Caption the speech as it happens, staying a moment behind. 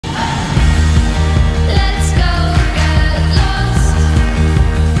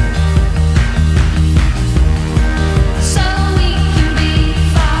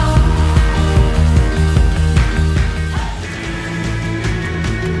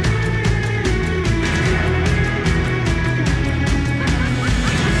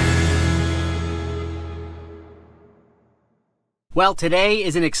Well, today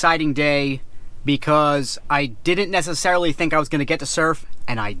is an exciting day because I didn't necessarily think I was going to get to surf,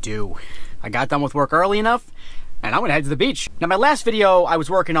 and I do. I got done with work early enough, and I'm going to head to the beach. Now, my last video, I was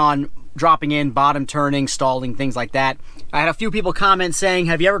working on dropping in, bottom turning, stalling, things like that. I had a few people comment saying,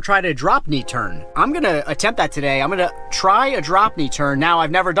 have you ever tried a drop knee turn? I'm going to attempt that today. I'm going to try a drop knee turn. Now,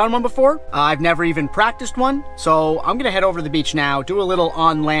 I've never done one before. I've never even practiced one. So I'm going to head over to the beach now, do a little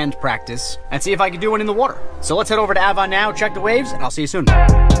on land practice, and see if I can do one in the water. So let's head over to Avon now, check the waves, and I'll see you soon.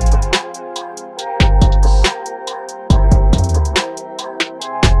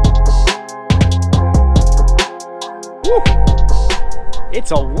 Woo.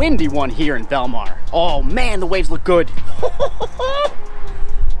 It's a windy one here in Belmar. Oh man, the waves look good.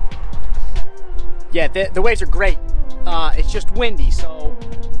 Yeah, the waves are great. It's just windy, so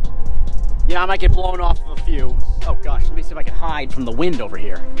I might get blown off of a few. Oh gosh, let me see if I can hide from the wind over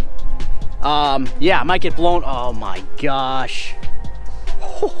here. Yeah, I might get blown. Oh my gosh.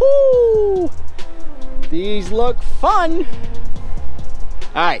 These look fun.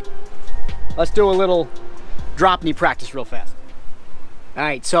 All right, let's do a little drop knee practice real fast. All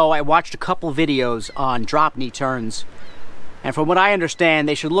right, so I watched a couple videos on drop knee turns, and from what I understand,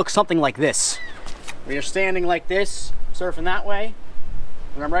 they should look something like this. Where you're standing like this, surfing that way.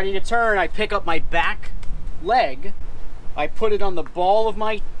 When I'm ready to turn, I pick up my back leg, I put it on the ball of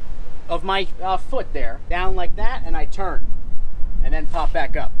my foot there, down like that, and I turn, and then pop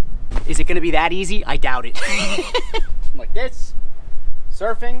back up. Is it gonna be that easy? I doubt it. Like this,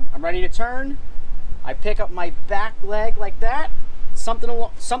 surfing, I'm ready to turn, I pick up my back leg like that, something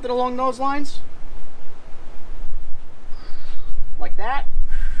along those lines, like that.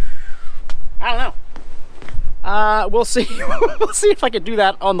 I don't know. We'll see. We'll see if I can do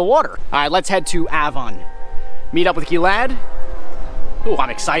that on the water. All right, let's head to Avon. Meet up with Gilad. Ooh, I'm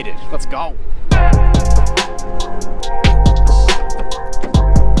excited. Let's go.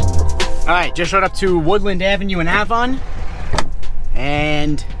 All right, just showed up to Woodland Avenue in Avon,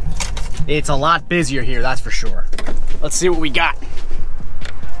 and it's a lot busier here, that's for sure. Let's see what we got.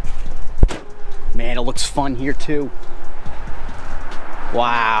 Man, it looks fun here too.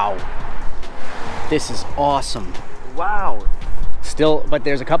 Wow. This is awesome. Wow. Still, but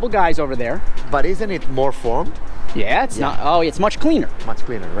there's a couple guys over there. But isn't it more formed? Yeah, it's not. Oh, it's much cleaner. Much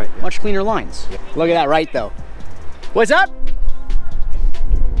cleaner, right? Yeah. Much cleaner lines. Yeah. Look at that right though. What's up?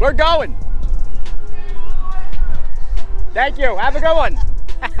 We're going. Thank you. Have a good one.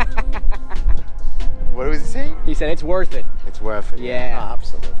 What was he saying? He said it's worth it. It's worth it. Yeah. Oh,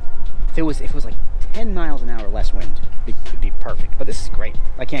 absolutely. If it was like 10 miles an hour less wind, it'd be perfect. But this is great.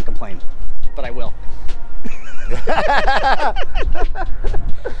 I can't complain, but I will.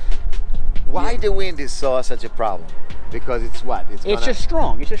 Why the wind is such a problem? Because it's what? It's just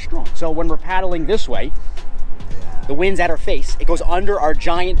strong. It's just strong. So when we're paddling this way, the wind's at our face. It goes under our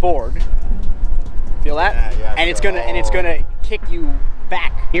giant board. Feel that? Yeah, and it's gonna kick you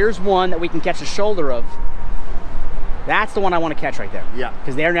back. Here's one that we can catch the shoulder of. That's the one I want to catch right there. Yeah.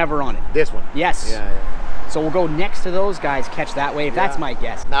 Because they're never on it. This one? Yes. Yeah. So we'll go next to those guys, catch that wave. That's my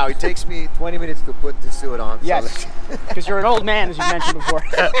guess. Now it takes me 20 minutes to put the suit on. Yes. Because you're an old man, as you mentioned before.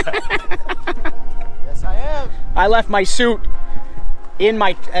 Yes, I am. I left my suit in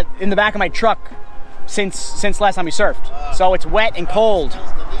the back of my truck since last time we surfed. So it's wet and cold.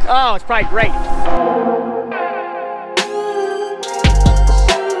 Oh, it's probably great.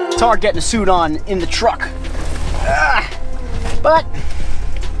 It's hard getting a suit on in the truck. But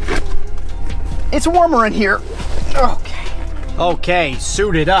it's warmer in here. Okay,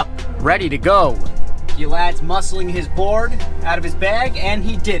 suited up, ready to go. Gilad's muscling his board out of his bag, and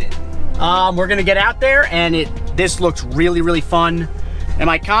he did it. We're gonna get out there, and this looks really, really fun. Am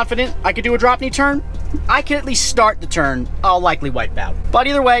I confident I could do a drop knee turn? I can at least start the turn. I'll likely wipe out. But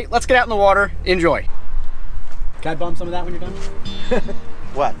either way, let's get out in the water. Enjoy. Can I bum some of that when you're done?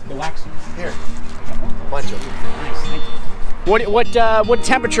 What? The wax? Here. Bunch of it. Nice, thank you. What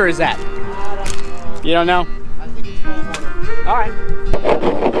temperature is that? You don't know? I think it's cold water. All right.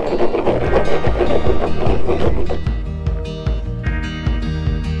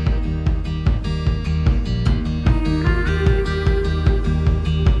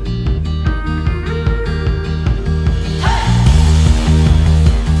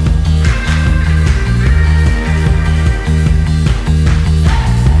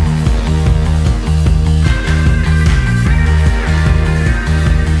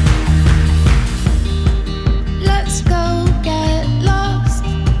 Let's go get lost.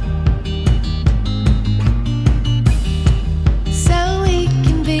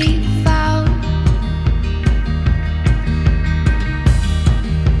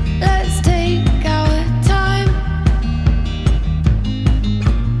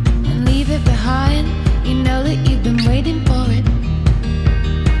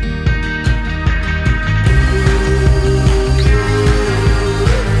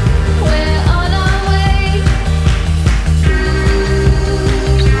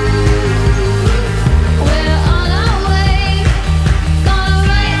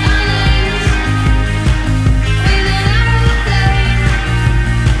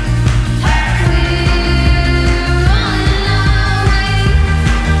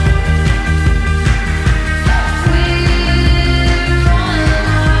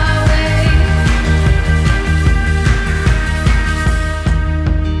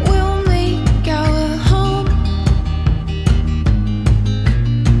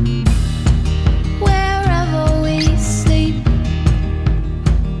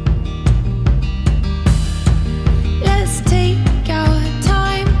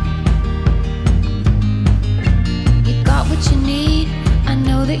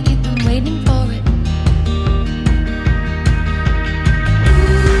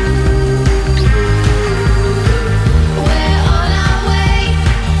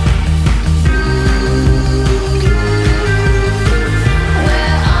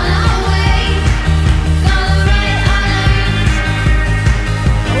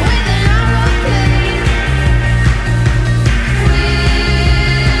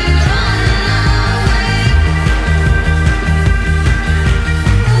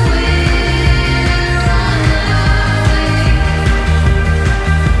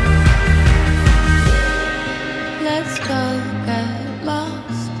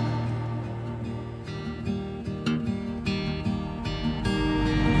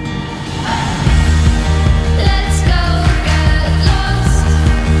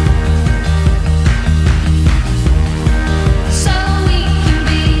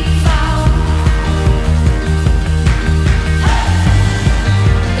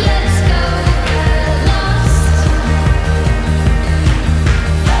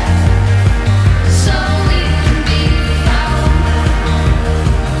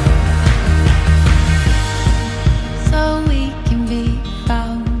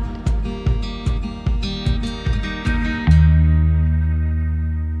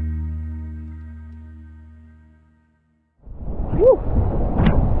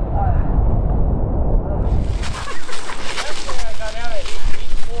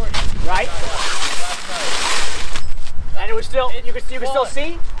 You can still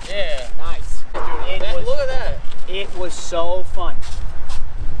see? Yeah. Nice. Dude, Look at that. It was so fun.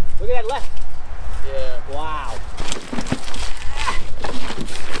 Look at that left. Yeah. Wow.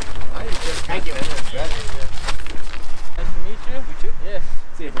 Thank you. Nice to meet you. You too? Yeah.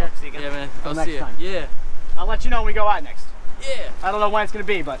 See you, bro. See you again. Yeah, man. I'll next see you. time. Yeah. I'll let you know when we go out next. Yeah. I don't know when it's going to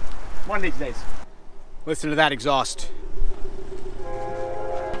be, but one of these days. Listen to that exhaust.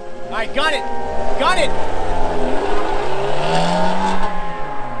 All right, got it. Got it.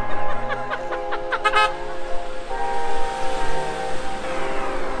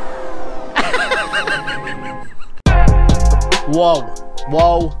 Whoa,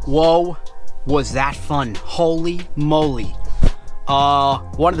 whoa, whoa. Was that fun? Holy moly.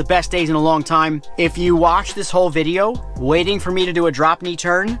 One of the best days in a long time. If you watch this whole video waiting for me to do a drop knee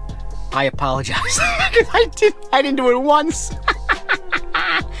turn, I apologize. I didn't do it once.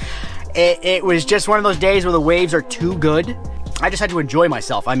 It was just one of those days where the waves are too good. I just had to enjoy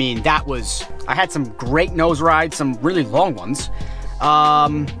myself. I mean, I had some great nose rides, some really long ones.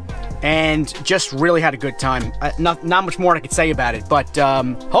 And just really had a good time. Not much more I could say about it, but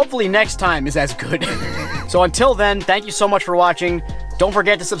hopefully next time is as good. So until then, thank you so much for watching. Don't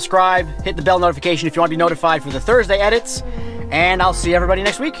forget to subscribe, hit the bell notification if you want to be notified for the Thursday edits, and I'll see everybody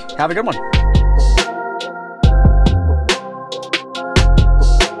next week. Have a good one.